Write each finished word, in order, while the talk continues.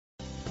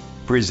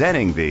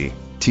Presenting the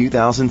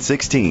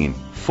 2016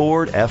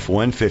 Ford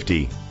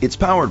F-150. It's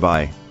powered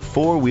by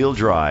four-wheel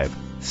drive,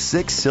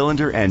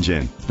 six-cylinder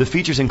engine. The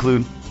features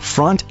include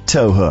front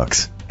tow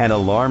hooks, an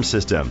alarm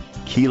system,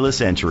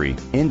 keyless entry,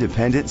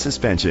 independent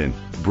suspension,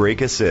 brake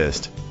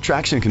assist,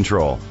 traction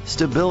control,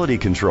 stability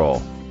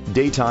control,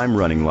 daytime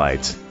running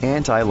lights,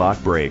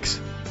 anti-lock brakes,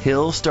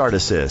 hill start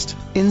assist.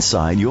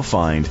 Inside you'll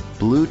find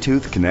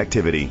Bluetooth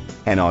connectivity,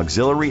 an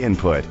auxiliary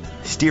input,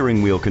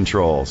 steering wheel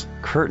controls,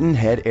 curtain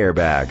head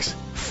airbags,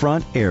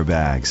 front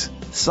airbags,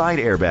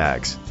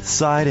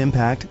 side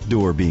impact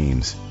door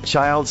beams,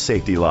 child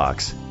safety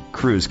locks,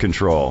 cruise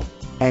control,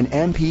 an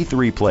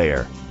MP3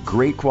 player.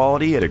 Great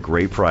quality at a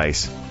great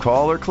price.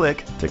 Call or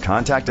click to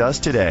contact us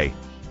today.